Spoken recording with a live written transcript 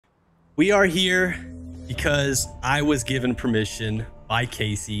We are here because I was given permission by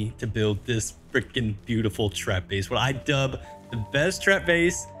Casey to build this freaking beautiful trap base. What I dub the best trap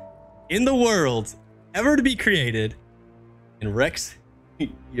base in the world ever to be created. And Rex,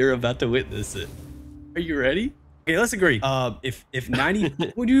 you're about to witness it. Are you ready? Okay, let's agree. If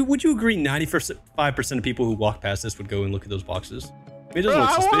 90, would you agree 95% of people who walk past this would go and look at those boxes? I mean, it doesn't look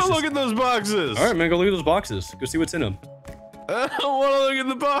suspicious. I want to look at those boxes. All right, man, go look at those boxes. Go see what's in them. I don't want to look at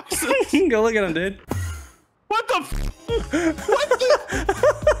the boxes. Go look at them, dude. What the? What the?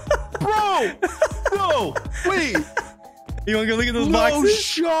 Bro, wait. You want to go look at those boxes? No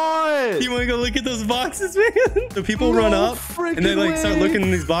shot. You want to go look at those boxes, man? So people run up and they like start looking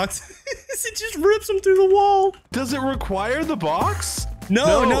in these boxes. It just rips them through the wall. Does it require the box?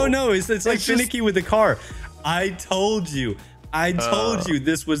 No. It's like finicky with the car. I told you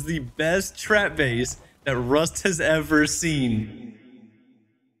this was the best trap base that Rust has ever seen.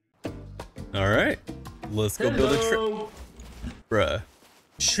 All right, let's go build a trap. Bruh.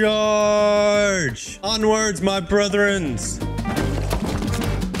 Charge! Onwards, my brethrens!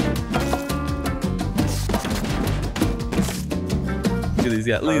 Look at these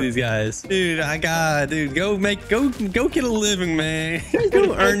guys. Look at these guys. Dude, go get a living, man.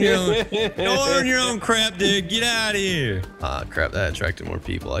 Go earn your own crap, dude. Get out of here. Ah, crap, that attracted more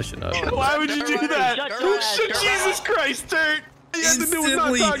people. I should not. Why would you do that? Jesus Christ, Dirt! You had to do with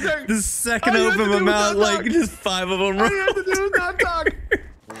not talk, Dirt. The second I open my mouth, like just 5 of them. All you had to do was not talk.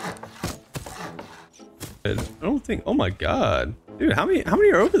 I don't think. Oh my god, dude, how many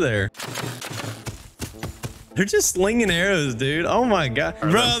are over there? They're just slinging arrows, dude. Oh my god,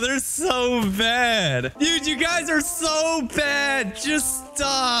 bro, they're so bad, dude. You guys are so bad. Just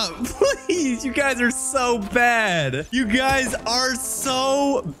stop, please. You guys are so bad. You guys are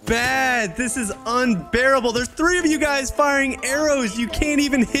so bad. This is unbearable. There's 3 of you guys firing arrows. You can't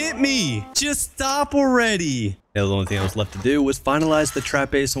even hit me. Just stop already. Yeah, the only thing I was left to do was finalize the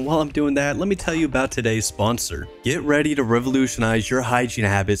trap base, and while I'm doing that, let me tell you about today's sponsor. Get ready to revolutionize your hygiene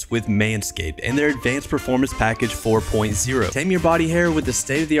habits with Manscaped and their Advanced Performance Package 4.0. Tame your body hair with the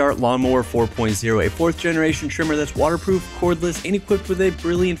state-of-the-art Lawnmower 4.0, a 4th generation trimmer that's waterproof, cordless, and equipped with a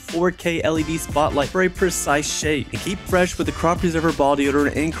brilliant 4K LED spotlight for a precise shave. And keep fresh with the Crop Preserver Ball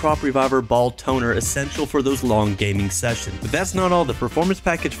Deodorant and Crop Reviver Ball Toner, essential for those long gaming sessions. But that's not all. The Performance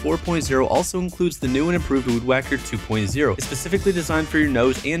Package 4.0 also includes the new and improved Wood Whacker 2.0. It's specifically designed for your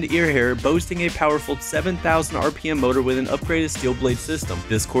nose and ear hair, boasting a powerful 7,000 RPM motor with an upgraded steel blade system.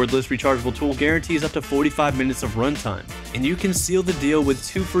 This cordless rechargeable tool guarantees up to 45 minutes of runtime. And you can seal the deal with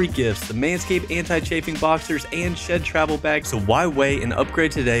 2 free gifts, the Manscaped anti-chafing boxers and shed travel bag. So why wait and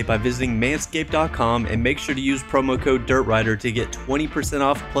upgrade today by visiting manscaped.com, and make sure to use promo code DIRTRIDER to get 20%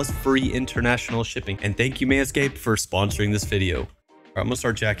 off plus free international shipping. And thank you, Manscaped, for sponsoring this video. All right, I'm gonna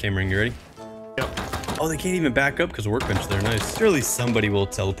start jackhammering. You ready? Yep. Oh, they can't even back up because of workbench there. Nice. Surely somebody will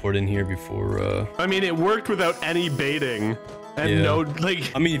teleport in here before. I mean, it worked without any baiting. And no,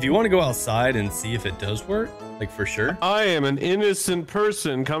 like. I mean, if you want to go outside and see if it does work, like for sure. I am an innocent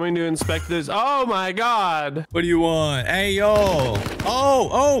person coming to inspect this. Oh my god. What do you want? Hey, yo.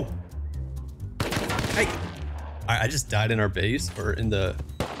 Oh. Hey. I just died in our base or in the.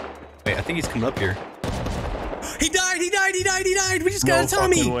 Wait, I think he's coming up here. He died. We just got a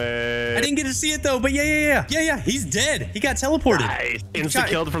Tommy. Way. I didn't get to see it though, but yeah. He's dead. He got teleported. Nice. Instant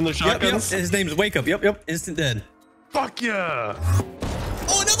killed from the shotguns. Yep. His name's Wake Up. Yep. Instant dead. Fuck yeah.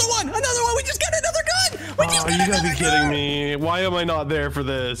 Oh, another one. We just got another gun. You gotta be kidding me. Why am I not there for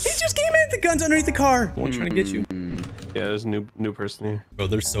this? He just came in. The gun's underneath the car. One trying to get you. Yeah, there's a new person here. Bro,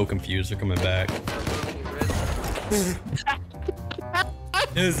 they're so confused. They're coming back.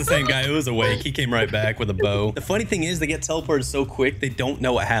 It was the same guy. It was awake. He came right back with a bow. The funny thing is, they get teleported so quick, they don't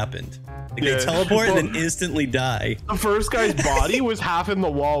know what happened. Like, they teleport and then instantly die. The first guy's body was half in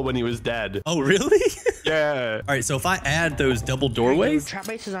the wall when he was dead. Oh, really? Yeah. All right, so if I add those double doorways... Trap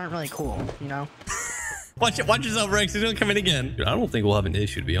bases aren't really cool, you know? Watch yourself, Rex. He's gonna come in again. Dude, I don't think we'll have an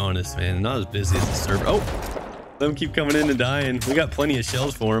issue, to be honest, man. Not as busy as the server. Oh! Let him keep coming in and dying. We got plenty of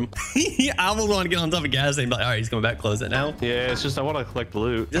shells for him. I almost want to get on top of gas and be like, all right, he's coming back. Close it now. Yeah, it's just I want to collect the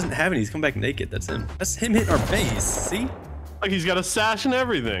loot. He doesn't have any. He's come back naked. That's him. That's him hitting our base. See? Like he's got a sash and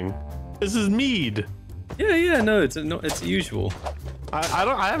everything. This is Mead. Yeah. No, it's the usual.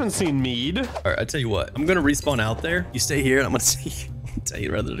 I haven't seen Mead. All right, I tell you what. I'm gonna respawn out there. You stay here, and I'm gonna tell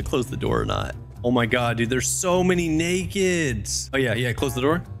you whether to close the door or not. Oh my god, dude, there's so many nakeds. Oh yeah, close the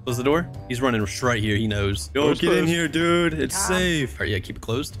door. Close the door. He's running right here. He knows. Yo, get in here, dude. It's safe. All right, yeah, keep it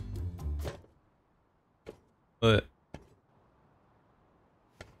closed. What?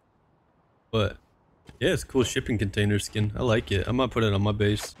 Yeah, it's a cool shipping container skin. I like it. I'm gonna put it on my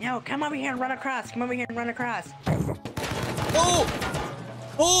base. Yo, come over here and run across. Come over here and run across. Oh!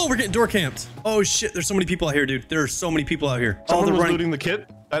 Oh, we're getting door camped. Oh shit, there's so many people out here, dude. There are so many people out here. Someone they're was looting the kit.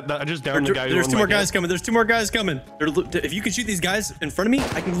 I just downed the guy. There's two more guys coming. There's two more guys coming. If you can shoot these guys in front of me,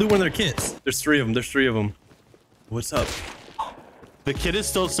 I can loot one of their kits. There's three of them. There's three of them. What's up? The kit is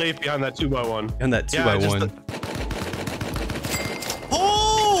still safe behind that 2x1. And that 2x1.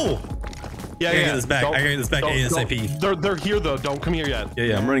 Oh! Yeah, I gotta get this back. I gotta get this back ASAP. They're here though. Don't come here yet.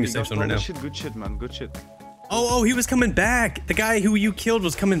 Yeah, I'm running a safe zone right now. Good shit, man. Good shit. Oh, he was coming back. The guy who you killed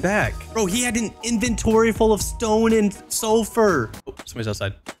was coming back. Bro, he had an inventory full of stone and sulfur. Oh, somebody's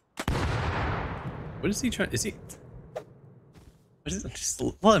outside. What is he trying? Is he? Just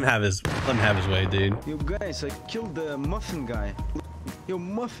let him have his way, dude. Yo, guys, I killed the muffin guy. Yo,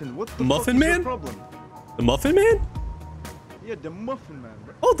 muffin, what the Muffin fuck is Man? your problem? The Muffin Man? Yeah, the muffin man,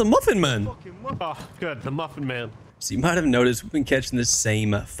 bro. Oh, the Muffin Man. Fucking muffin. Oh, good. The Muffin Man. So you might have noticed we've been catching the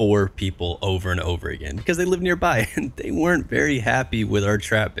same 4 people over and over again because they live nearby and they weren't very happy with our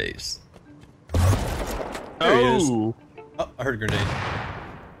trap base. There he is. Oh, I heard a grenade.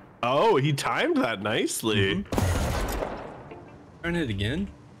 Oh, he timed that nicely. Turn it again.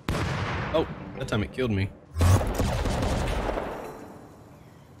 Oh, that time it killed me.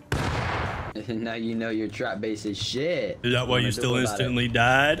 Now you know your trap base is shit. Is that why you still instantly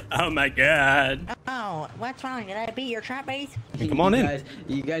died? Oh my god. Oh, what's wrong? Did I beat your trap base? Come on in.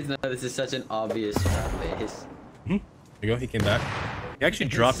 You guys know this is such an obvious trap base. There you go. He came back. He actually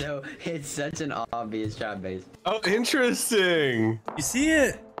dropped. It's such an obvious trap base. Oh, interesting. You see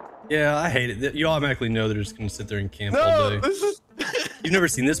it? Yeah, I hate it. You automatically know they're just gonna sit there and camp all day. This is. You've never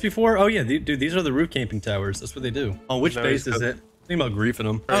seen this before? Oh yeah, dude. These are the roof camping towers. That's what they do. On which base is it? Think about griefing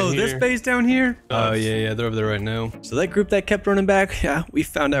them. Right oh, this here. base down here? Oh, yeah, they're over there right now. So that group that kept running back, yeah, we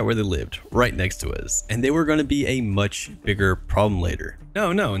found out where they lived, right next to us. And they were going to be a much bigger problem later.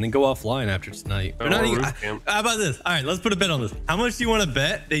 No, and then go offline after tonight. They're not even, how about this? All right, let's put a bet on this. How much do you want to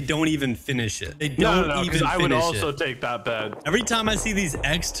bet they don't even finish it? They don't even finish it. I would also take that bet. Every time I see these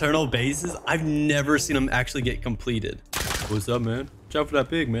external bases, I've never seen them actually get completed. What's up, man? Watch out for that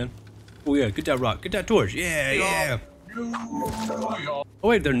pig, man. Oh, yeah, get that rock. Get that torch. Yeah. Oh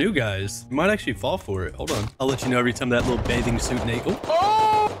wait, they're new guys. You might actually fall for it. Hold on. I'll let you know every time that little bathing suit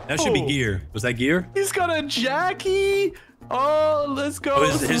that should be gear. Was that gear? He's got a Jackie. Oh, let's go.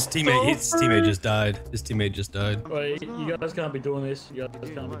 Oh, his teammate just died. His teammate just died. Wait, you guys can't be doing this. You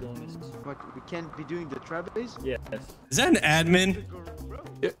guys can't be doing this. But we can't be doing the trap base? Yes. Is that an admin?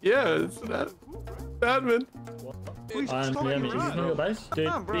 Yeah, it's that admin. Yeah, is this not your base? Dude,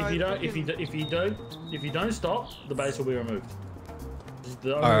 if you don't stop, the base will be removed.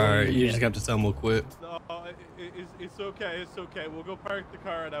 Alright, you just have to tell them we'll quit. No, it's okay. It's okay. We'll go park the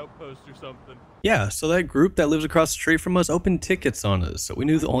car at Outpost or something. Yeah, so that group that lives across the street from us opened tickets on us. So we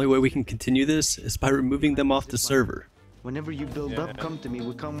knew the only way we can continue this is by removing them off the server. Whenever you build up, come to me.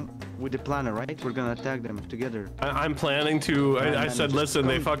 We come with the planner, right? We're gonna attack them together. I'm planning to. I said, listen,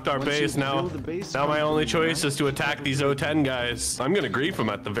 they fucked our base. Now my only choice is to attack these O10 guys. I'm gonna grief them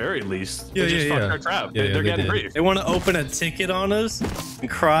at the very least. They just fucked our trap. They're getting griefed. They want to open a ticket on us and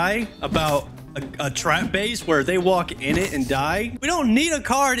cry about a trap base where they walk in it and die. We don't need a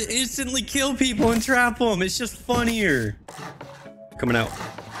car to instantly kill people and trap them. It's just funnier. Coming out.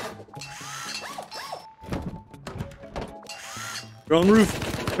 They're on the roof.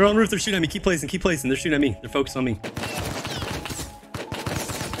 They're on the roof. They're shooting at me. Keep placing. Keep placing. They're shooting at me. They're focused on me.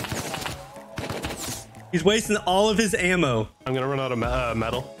 He's wasting all of his ammo. I'm gonna run out of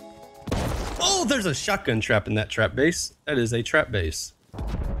metal. Oh, there's a shotgun trap in that trap base. That is a trap base.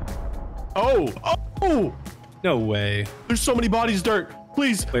 Oh! No way. There's so many bodies, Dirt.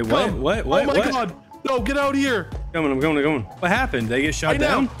 Please. Wait, what? come. What? Oh my God. No, get out here. I'm going. What happened? They get shot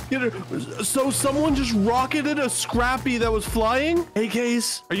down? So someone just rocketed a Scrappy that was flying?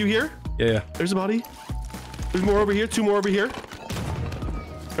 AKs, are you here? Yeah. There's a body. There's more over here. 2 more over here.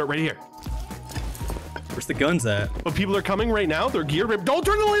 They're right here. Where's the guns at? But people are coming right now. They're geared. Don't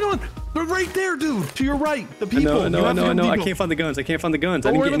turn the light on. They're right there, dude. To your right. The people. I know. I can't find the guns. I can't find the guns.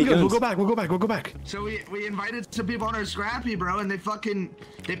 I didn't get any guns. We'll go back. So we invited some people on our Scrappy, bro, and they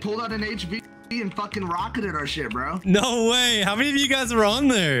pulled out an HV and fucking rocketed our shit, bro. No way. How many of you guys were on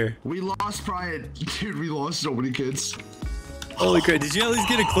there? We lost dude, we lost so many kids. Holy crap. Did you at least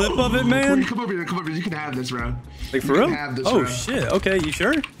get a clip of it, man? Come over here. You can have this, bro. Like for real? Have this, oh, bro. shit. Okay, you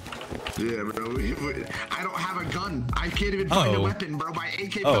sure? Yeah, bro. I don't have a gun. I can't even find a weapon, bro. My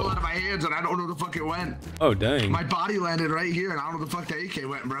AK fell out of my hands, and I don't know where the fuck it went. Oh, dang. My body landed right here, and I don't know where the fuck the AK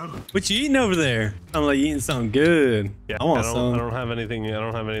went, bro. What you eating over there? I'm like eating something good. Yeah, I want some. I don't have anything. I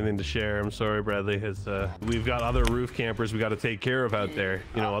don't have anything to share. I'm sorry, Bradley. It's we've got other roof campers we got to take care of out there.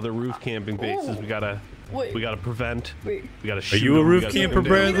 You know, other roof camping bases we gotta prevent. We gotta shoot. Are you a them. roof camper,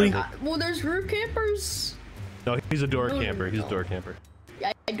 Bradley? Well, there's roof campers. No, he's a door camper. He's a door camper.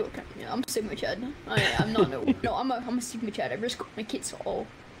 Yeah, I don't. Yeah, I'm Sigma Chad. I'm not no. I'm a Sigma Chad. I risk my kids all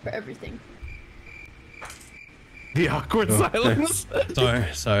for everything. The awkward silence.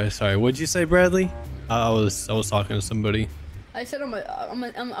 Sorry. What'd you say, Bradley? I was talking to somebody. I said I'm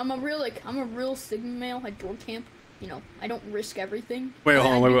a real Sigma male. I door camp. You know, I don't risk everything. Wait,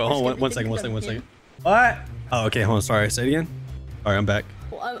 hold on. One second. What? Oh, okay. Hold on. Sorry. Say it again. All right, I'm back.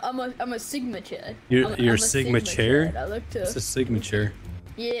 Well, I'm a Sigma Chad. You're a Sigma chair? I like to. It's a Sigma chair.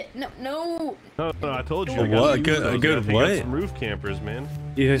 Yeah. No. No, I told you. What? A good what? Some roof campers, man.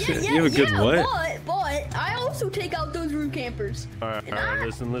 You have a good what? But I also take out those roof campers. All right.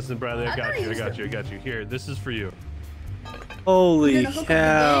 Listen, Bradley. I got you. Here, this is for you. Holy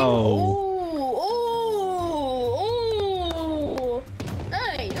cow! Oh!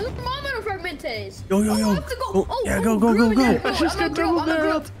 Hey, those are my little fragmentes. Yo! Go! I just got double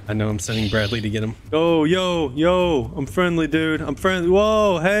barreled. I know. I'm sending Bradley to get him. Oh, yo! I'm friendly, dude. I'm friendly.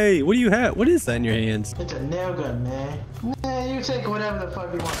 Whoa! Hey, what do you have? What is that in your hands? It's a nail gun, man. Man, you take whatever the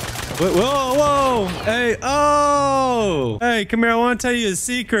fuck you want. Whoa! Hey! Oh! Hey, come here. I want to tell you a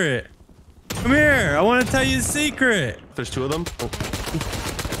secret. Come here. I want to tell you a secret. There's two of them. Oh.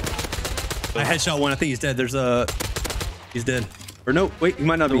 I headshot one. I think he's dead. He's dead. Or no, wait, he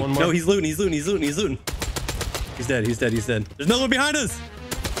might not be. No, he's looting. He's dead. There's no one behind us.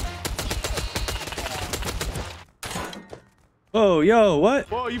 Oh, yo, what?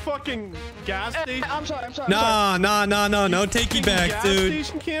 Whoa, you fucking gas station? I'm sorry. Nah. No takey back, dude.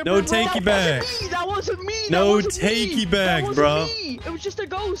 No takey back. That wasn't me. No takey back, bro. It was just a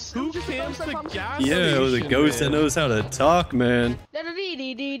ghost. Who camps the gas Yeah, it was a ghost that knows how to talk, man. Yeah,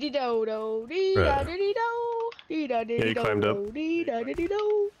 he climbed up.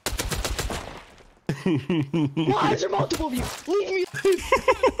 Why is there multiple of you? Leave me.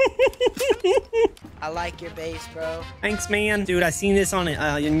 I like your base, bro. Thanks, man. Dude, I seen this on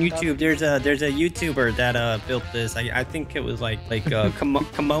YouTube. There's a YouTuber that built this. I think it was like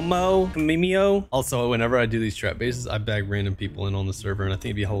Kamimio. Also, whenever I do these trap bases, I bag random people in on the server, and I think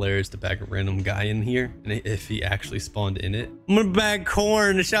it'd be hilarious to bag a random guy in here, and if he actually spawned in it. I'm gonna bag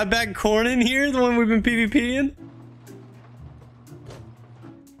corn. Should I bag corn in here? The one we've been PvPing?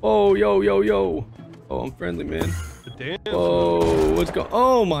 Oh, yo. Oh, I'm friendly, man. Damn. Oh, what's going?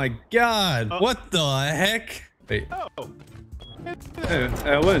 Oh my God! What the heck? Wait. Hey,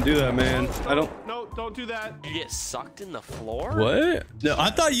 I wouldn't do that, man. No, don't do that. You get sucked in the floor? What? No,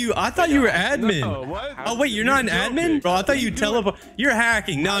 I thought you were admin. No, what? Oh wait, you're not an admin, bro. I thought you teleport. You're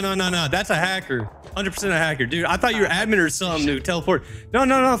hacking. No. That's a hacker. 100% a hacker, dude. I thought you were admin or something, dude. Teleport.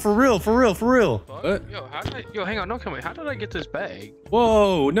 No. For real. What? Yo, hang on. Don't kill me. How did I get this bag?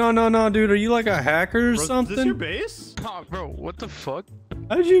 Whoa. No, dude. Are you like a hacker or something? Is this your base? Oh, bro, what the fuck?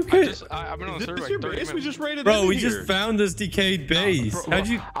 How'd you get? I've been on the server Is this like your 30 base? minutes. We just raided Bro, we here. just found this decayed base. Bro, How'd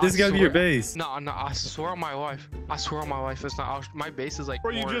you? This gotta be your base. No, I swear on my life. It's not. My base is like.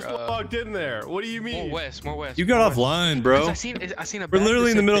 Bro, you just logged in there. What do you mean? More west. You got offline, bro. I seen a We're bag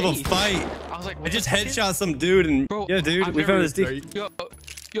literally in the that middle of said a base. fight. I was like, I just headshot some dude and yeah, dude, we found this dude.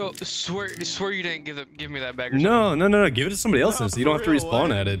 Yo, swear you didn't give me that bag. Or No. Give it to somebody else, so you don't have to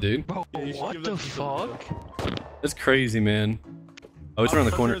respawn at it, dude. Bro, what the fuck? That's crazy, man. Oh, it's around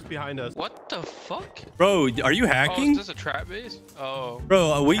the corner. Behind us. What the fuck? Bro, are you hacking? Oh, is this a trap base? Oh.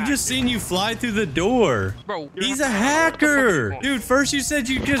 Bro, we just seen you fly through the door. Bro, he's a hacker. Dude, first you said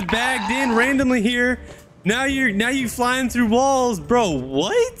you just bagged in randomly here. Now you flying through walls, bro.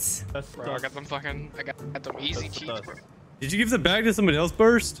 What? Bro, I got them easy cheats, bro. Did you give the bag to somebody else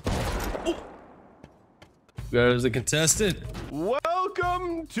first? Oh. Got it as a contestant.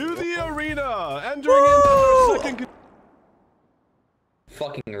 Welcome to the arena. Entering into the second.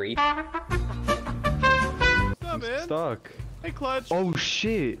 Fucking read. What's up, man? Stuck. Hey, Clutch. Oh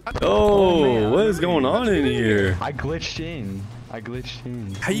shit. Oh, man, what is going on in here? I glitched in.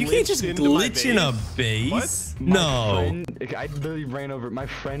 How you can't just glitch in a base? What? No. I literally ran over. My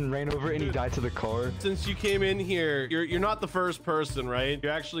friend ran over and he died to the car. Since you came in here, you're not the first person, right?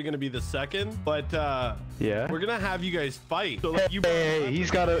 You're actually gonna be the second. But yeah, we're gonna have you guys fight. So like, hey, he's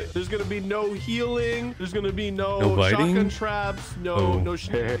got a. There's gonna be no healing. There's gonna be no biting? shotgun traps. No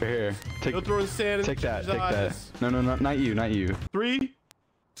shooting. Here. No throwing sand. Take that. No, not you. 3,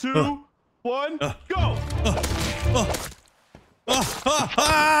 2, 1, go! And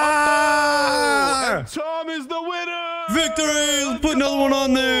Tom is the winner! Victory! Let's put another one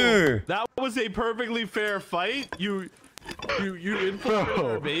on there. That was a perfectly fair fight. You infiltrated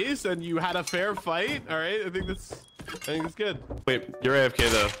our base and you had a fair fight. All right, I think that's good. Wait, you're AFK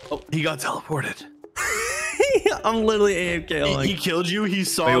though. Oh, he got teleported. I'm literally AFK. He killed you. He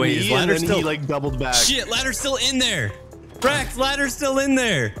saw wait, me, his and ladder then still... he like doubled back. Shit, ladder's still in there. Rex, ladder's still in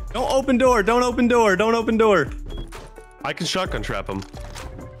there. Don't open door. Don't open door. Don't open door. I can shotgun trap him.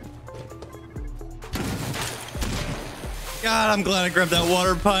 God, I'm glad I grabbed that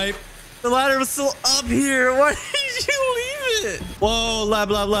water pipe. The ladder was still up here. Why did you leave it? Whoa,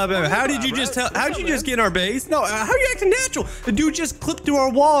 lab. How did you just get in our base? No, how are you acting natural? The dude just clipped through our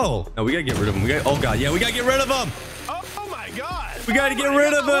wall. No, we gotta get rid of him. Oh god, yeah, we gotta get rid of him. Oh my god. We gotta get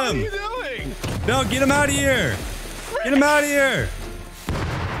rid of him. What are you doing? No, get him out of here. Get him out of here.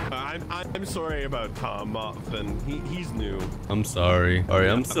 I'm sorry about Tom Muffin. He's new. I'm sorry. All right,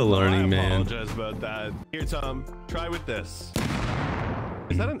 I'm still learning, man. I apologize about that. Here, Tom, try with this.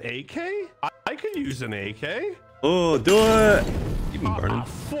 Is that an AK? I could use an AK. Oh, do it. Keep him burning.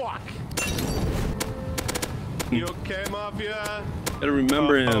 Fuck. You okay, Mafia? Gotta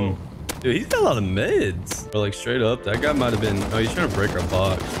remember him. Dude, he's got a lot of meds. Or like straight up, that guy might have been. Oh, he's trying to break our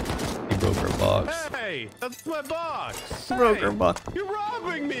box. He broke our box. Hey, that's my box. Broke our box. You're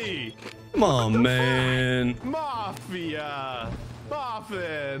robbing me. Come on, man. Mafia.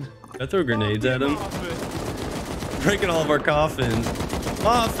 Muffin. I throw grenades at him. Muffin. Breaking all of our coffins.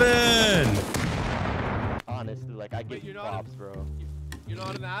 Muffin! Honestly, like, I give you props, bro. You're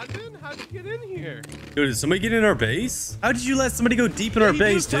not an admin? How'd you get in here? Dude, did somebody get in our base? How did you let somebody go deep in our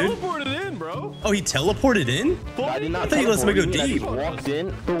base, dude? He teleported in, bro. Oh, he teleported in? I did not. I thought you let somebody go deep. I walked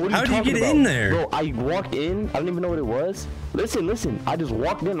in. Bro, how did you get in there? Bro, I walked in. I don't even know what it was. Listen. I just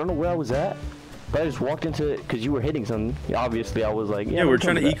walked in. I don't know where I was at. But I just walked into it because you were hitting something. Obviously, I was like, yeah, we're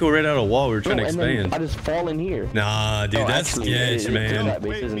trying to eco right out a wall. We're trying to expand. I just fall in here. Nah, dude, that's sketch, man.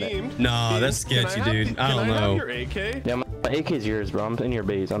 Nah, that's sketchy, dude. I don't know. Your AK? Yeah, my AK is yours, bro. I'm in your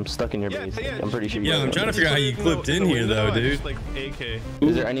base. I'm stuck in your base. I'm pretty sure. Yeah, I'm trying to figure out how you clipped in here, though, dude. Like AK.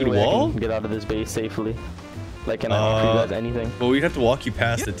 Is there any way I can get out of this base safely? Like, can I offer you guys anything? Well, we'd have to walk you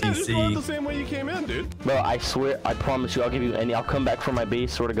past the TC. Just go out the same way you came in, dude. Bro, I swear, I promise you, I'll give you any. I'll come back from my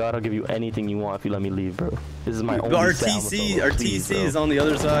base. Swear to God, I'll give you anything you want if you let me leave, bro. This is my only. Our TC is on the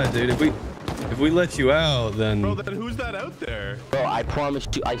other side, dude. If we let you out, then. Bro, then who's that out there? Bro, I promise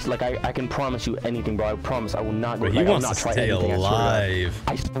you, I can promise you anything, bro. I promise, I will not. Bro, he wants to stay alive.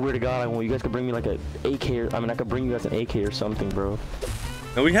 I swear to God, I want. You guys could bring me like an AK, or I mean, I could bring you guys an AK or something, bro.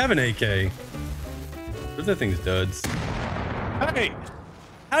 No, we have an AK. Where's that thing's duds? Hey!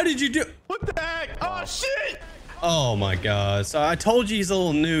 How did you do? What the heck? Oh, shit! Oh my god. So I told you he's a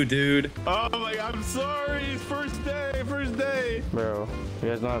little new, dude. Oh my god, I'm sorry. It's first day. Bro, you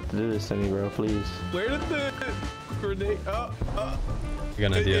guys don't have to do this to me, bro, please. Where did the grenade? I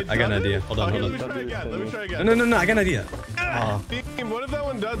got an idea. Hold on. Let me try again. No, I got an idea. Team, what if that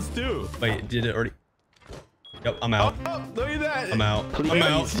one does too? Wait, did it already? Yep, I'm out. Oh, look at that. I'm out. I'm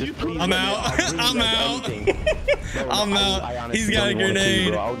out. He's got a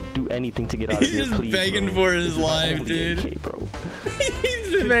grenade. I'll do anything to get out of here. He's just begging for his life, dude. He's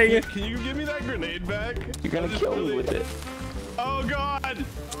just begging. Can you give me that grenade back? You're gonna kill me with it. Oh god!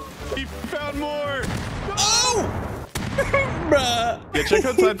 He found more! Oh! Bruh. Yeah, check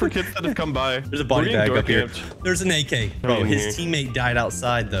outside for kids that have come by. There's a body bag up here. There's an AK. Bro, his teammate died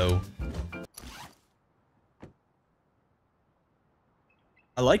outside though.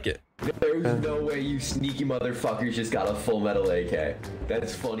 I like it. There's no way you sneaky motherfuckers just got a full metal AK.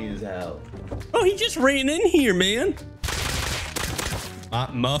 That's funny as hell. Oh, he just ran in here, man.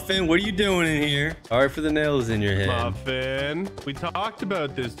 Muffin, what are you doing in here? Sorry for the nails in your head. Muffin, we talked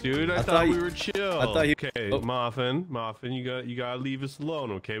about this, dude. I thought we were chill. I thought you. Okay, Muffin, you gotta leave us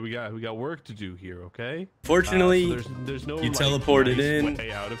alone, okay? We got work to do here, okay? Fortunately, so there's no. You teleported in.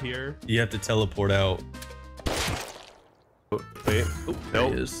 Way out of here. You have to teleport out. Wait.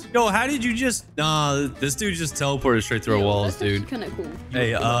 Nope. Yo, how did you just? Nah, this dude just teleported straight through our walls, dude. Kind of cool.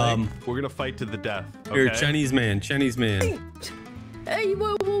 Hey, we're gonna fight to the death. Okay? Here, Chinese man. Hey,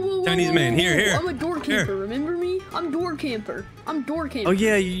 whoa. Chinese man, here. I'm a door camper, remember me? I'm door camper. Oh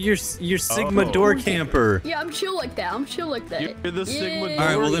yeah, you're Sigma door camper. Yeah, I'm chill like that. You're the Sigma door All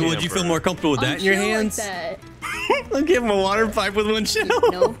right, well then, would you feel more comfortable with that in your hands? I'll give him a water pipe with one shell.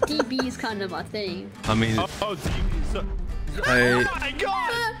 No, DB is kind of my thing. I mean. DB. Hey. Oh my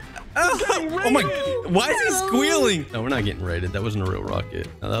god! Oh my! Why is he squealing? No, we're not getting raided. That wasn't a real rocket.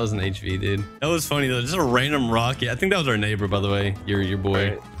 No, that was an HV, dude. That was funny though. Just a random rocket. I think that was our neighbor, by the way. Your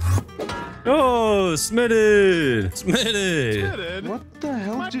boy. Oh, Smitted. Smitted. What the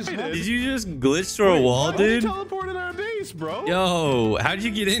hell just happened? Did you just glitch through a wall, dude? Teleported our base, bro. Yo, how'd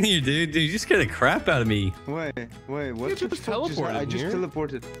you get in here, dude? Dude, you just scared the crap out of me. Wait, what the fuck just happened? I just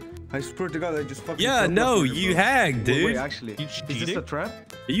teleported. I swear to God, I just fucking no, you hacked, dude. Wait, actually, is this a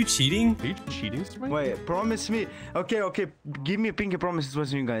trap? Are you cheating? Are you cheating? Wait, promise me. Okay, give me a pinky promise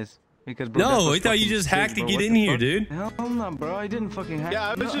between you guys. Because, bro, no, I thought you just hacked to get in here, dude. Hell no, bro. I didn't fucking hack. Yeah,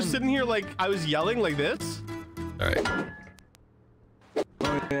 I was just sitting here like I was yelling like this. All right.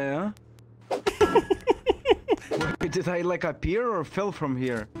 Oh yeah. Wait, did I like appear or fell from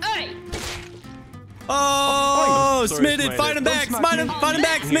here? Hey! Oh, Smitted, fight him back! Fight him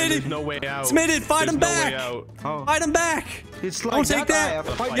back, Smitted! There's no way out. Smitted, fight him back! Oh. Fight him back! It's like don't take that!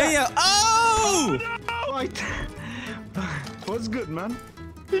 Yeah. Oh! What's good, man?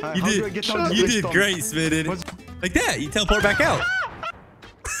 You did great, Smitted. Like that, you teleport back out.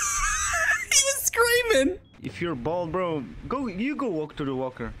 He was screaming. If you're bald, bro, you go walk to the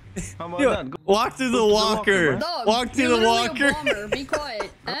walker. How about that? Walk through the walker. Walk through the walker. Be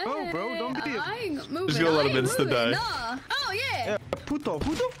quiet. Oh, bro, don't be. I ain't moving. Just gonna let him insta die. Nah. Oh yeah. Puto.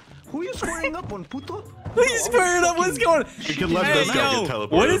 Who you squaring up on, puto? Who you squaring up? What's going on? We can let this guy get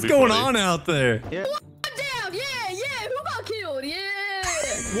teleported. What is going on out there? Yeah. Down. Yeah. Who got killed? Yeah.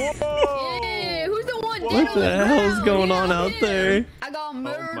 Whoa. Yeah. Who's the one down? What the hell's going on out there? I got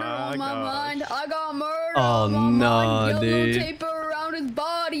murder on my mind. I got murder. Oh no, dude. Tape around his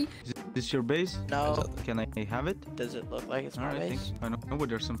body. Is this your base? No. Can I have it? Does it look like it's my base? I know, but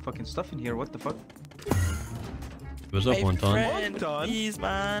there's some fucking stuff in here. What the fuck? What's up, Wonton? Please,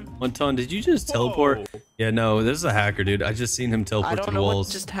 man. Wonton, did you just teleport? Yeah, no, this is a hacker, dude. I just seen him teleport to the walls.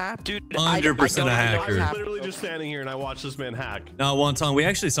 What just happened, dude. 100% a hacker. I was literally just standing here and I watched this man hack. No, Wonton, we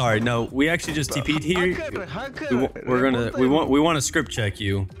actually just TP'd here. We want to script check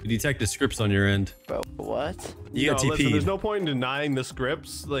you. We detect the scripts on your end. Bro, what? You got TP'd. Listen, there's no point in denying the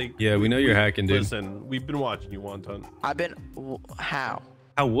scripts. Like, yeah, we know you're hacking, dude. Listen, we've been watching you, Wonton. I've been. How?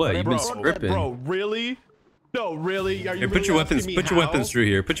 How what? You've been scripting. Bro, really? No, really? Are you here, put your weapons. Put your weapons through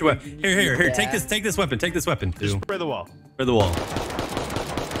here. Put your weapon. Here. Yeah. Take this weapon. Take this weapon. Just spray the wall. Spray the wall.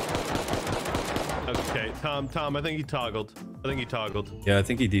 Okay, Tom. I think he toggled. Yeah, I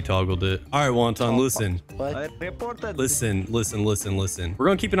think he detoggled it. All right, Wonton, listen. What? Listen. We're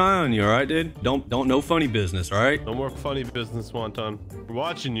gonna keep an eye on you, all right, dude? Don't no funny business, all right? No more funny business, Wonton. We're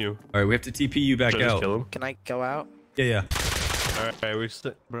watching you. All right, we have to TP you back out. Kill him? Can I go out? Yeah. Alright,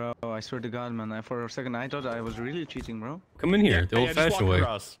 bro, I swear to God, man. For a second, I thought I was really cheating, bro. Come in here, the old-fashioned way.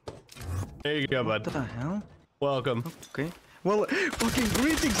 There you go, bud. What the hell? Welcome. Okay. Well, fucking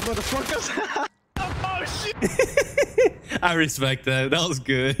greetings, motherfuckers. Oh shit! I respect that. That was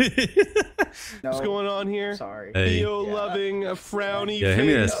good. What's going on here? Sorry. Hey. Theo-loving, frowny. Yeah, hand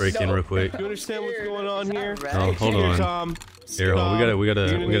me that spray can real quick. Do you understand what's going on here? Oh, hold on. Tom. Here, hold on. We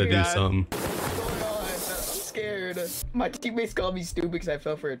gotta do something. Scared. My teammates called me stupid because I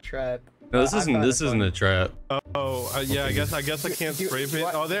fell for a trap. No, this isn't a trap. Yeah, I guess I can't spray paint.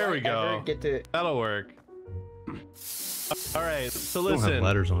 Oh, there we go. That'll work. All right, so listen. Don't have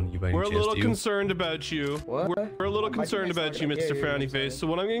ladders on you by any we're a chance, little do you? concerned about you. What? We're a little concerned about you, Mr. Frowny Face. So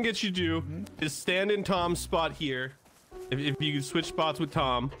what I'm gonna get you to do is stand in Tom's spot here. If you can switch spots with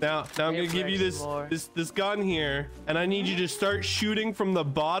Tom. Now I'm gonna give you this gun here, and I need you to start shooting from the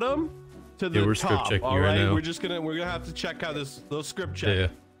bottom to the we're top. script checking All you right right, now. we're gonna have to check out this little script check. Yeah.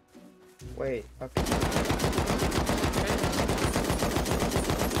 Wait. Okay.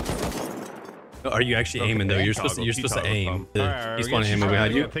 Are you actually aiming though? You're supposed to aim. He's spawning ammo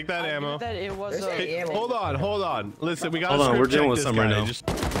behind you. Take that ammo. That it was Hold on. Listen, we got. Hold on, we're dealing with something right now.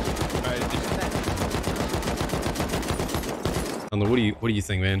 What do you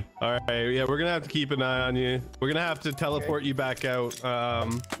think, man? All right, yeah, we're gonna have to keep an eye on you. We're gonna have to teleport you back out.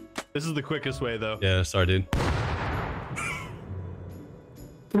 This is the quickest way, though. Yeah, sorry, dude.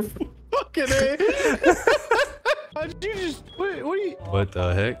 Fucking A. Did you just what are you? What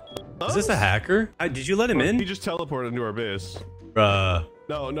the heck? Is this a hacker? Did you let him in? He just teleported into our base. Bruh.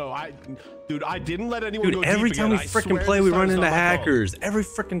 No, dude, I didn't let anyone go. Every deep time we again. freaking play, we run into hackers. Every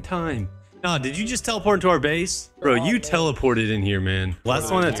freaking time. Nah, did you just teleport into our base? Bro, you teleported in here, man.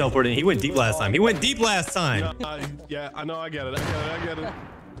 Last one that teleported in, he went deep last time. Yeah, I know, I get it.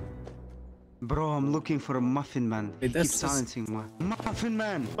 Bro, I'm looking for a Muffin Man. Hey, Keep silencing my Muffin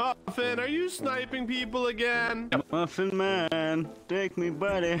Man. Muffin, are you sniping people again? Muffin Man, take me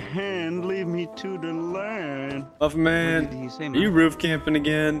by the hand, lead me to the land. Muffin Man, What did he say, are man? you roof camping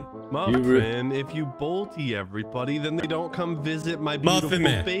again? Muffin, if you bolty everybody, then they don't come visit my beautiful Muffin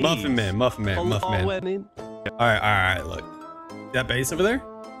Man, base. Muffin Man, Muffin Man, Muffin Man. All right, look. That base over there?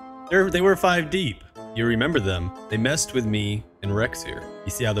 They were 5 deep. You remember them. They messed with me and Rex here.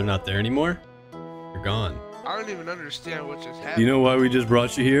 You see how they're not there anymore? They're gone. I don't even understand what just happened. You know why we just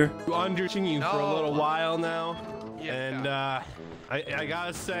brought you here? I'm watching you for a little while now, Yeah. and I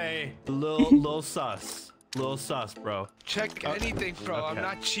gotta say, little sus, bro. Check anything, bro. Okay. I'm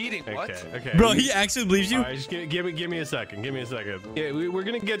not cheating. What? Okay. Bro, he actually believes you? All right, just give me a second. Give me a second. Yeah, we're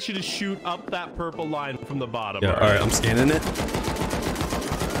gonna get you to shoot up that purple line from the bottom. Yeah, all right, I'm scanning it.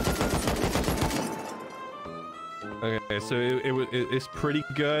 Okay, so it's pretty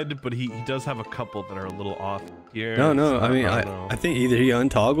good, but he does have a couple that are a little off here. No, so I mean, don't know. I think either he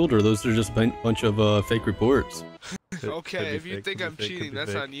untoggled or those are just a bunch of fake reports. Okay, if you fake, think could I'm be fake, cheating, could be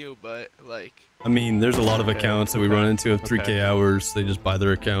that's fake. on you. But like, I mean, there's a lot of accounts that we run into of 3K Okay. hours. They just buy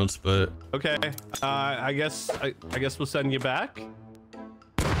their accounts, but Okay, I guess we'll send you back.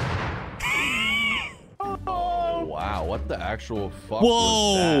 Wow, what the actual fuck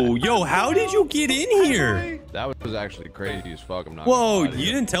whoa, was that? yo, how did you get in here? That was actually crazy as fuck. I'm not Whoa, gonna lie to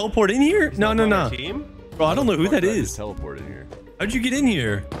you didn't teleport in here? No. Bro, I don't know who that is. Teleported here. How'd you get in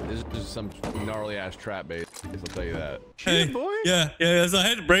here? This is some gnarly ass trap base. I'll tell you that. Hey, yeah, so I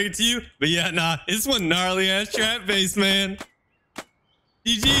had to break it to you, but yeah, nah, it's one gnarly ass trap base, man.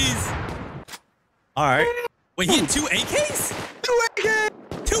 GG's. All right. Wait, he had 2 AKs? 2 AKs!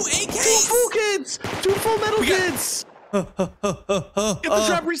 2 AKs! 2 full kids! 2 full metal kids! Get the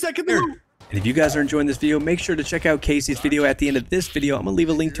trap reset, get the loot! And if you guys are enjoying this video, make sure to check out Casey's video at the end of this video. I'm gonna leave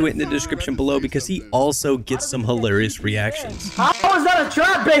a link to it in the description below because he also gets some hilarious reactions. How is that a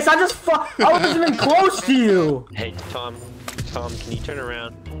trap base? I wasn't even close to you. Hey, Tom, can you turn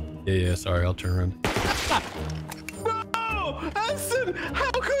around? Yeah, sorry, I'll turn around. No! Aston,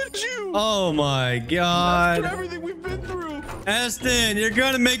 how could you? Oh my god. After everything we've been through. Aston, you're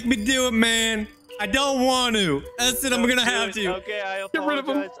gonna make me do it, man. I don't want to. Aston, I'm gonna have to. Okay, I apologize. Get rid of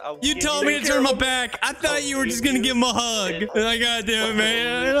him. You told me to turn my back. I thought you were just gonna give him a hug. I gotta do it,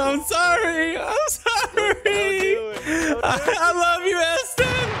 man. I'm sorry. I love you,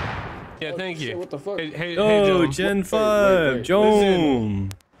 Aston. Yeah, thank you. What the fuck? Hey, Oh, Joe. Gen 5,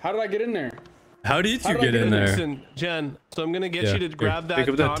 Joan. How did I get in there? How did you get in there? Listen, Jen, so I'm gonna get Yeah, you to here, grab that pick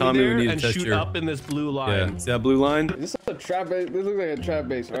up that Tommy Tommy, we there need to and test shoot your- up in this blue line. Yeah, see that blue line? Is this a trap base? This looks like a trap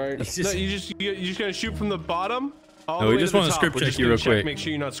base, alright? No, you just gotta shoot from the bottom. All No, the we way just to the wanna top. script We're check just you gonna real quick. Make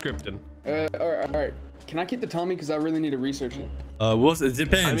sure you're not scripting. Alright. Can I keep the Tommy? Because I really need to research it. It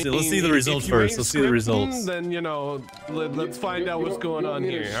depends. Let's see the if results you ain't first. Let's see the scripting, results. Then let's find out what's going on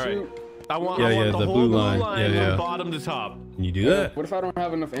here. All right. I want Yeah, the the whole blue blue line. line Yeah. from bottom to top. Can you do that? What if I don't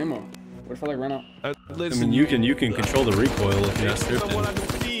have enough ammo? What if I like run out? I Listen, mean, you can control the recoil if you're not from what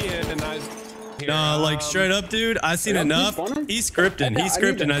scripting. I'm seeing, and Nah, like straight up, dude. I seen enough. He's scripting. He's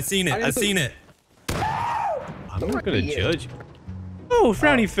scripting. I seen it. I seen it. I'm not gonna judge. Oh,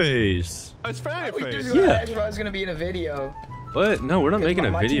 frowny face. It's frowny face. Yeah. That's why I was gonna be in a video. What? No, we're not making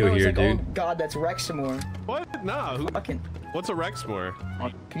a My video team was here, like, dude. Oh God, that's Rexamore. What? Nah. What's a Rexmore?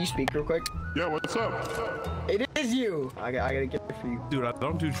 Can you speak real quick? Yeah. What's up? It is you. I gotta get it for you. Dude, I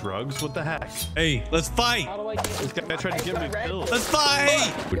don't do drugs. What the heck? Hey, let's fight. This guy tried to give me pills. Let's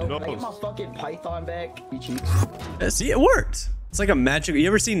fight. Yo, can I get my fucking Python back? You cheats. Yeah, see, it worked. It's like a magic. You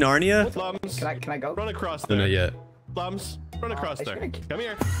ever seen Narnia? Plums. Can I go? Run across No, there. not yet. Plums. Run across there. Come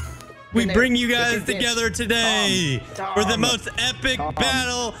here. We bring you guys together today for the most epic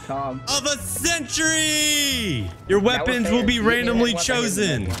battle of a century. Your weapons will be randomly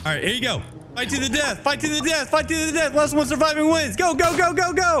chosen. All right, here you go. Fight to the death. Fight to the death. Fight to the death. Last one surviving wins. Go, go, go,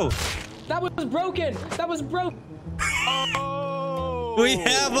 go, go. That was broken. That was broken. Oh! We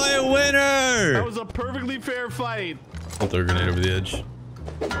have a winner. That was a perfectly fair fight. I'll throw a grenade over the edge.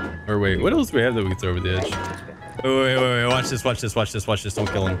 Or wait, what else do we have that we can throw over the edge? Wait. Watch this. Don't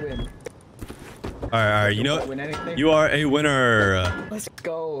kill him. All right. You know what? You are a winner. Let's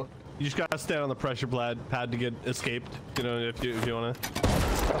go. You just gotta stand on the pressure pad to get escaped. You know, if you wanna.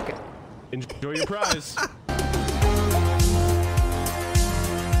 Okay. Enjoy your prize.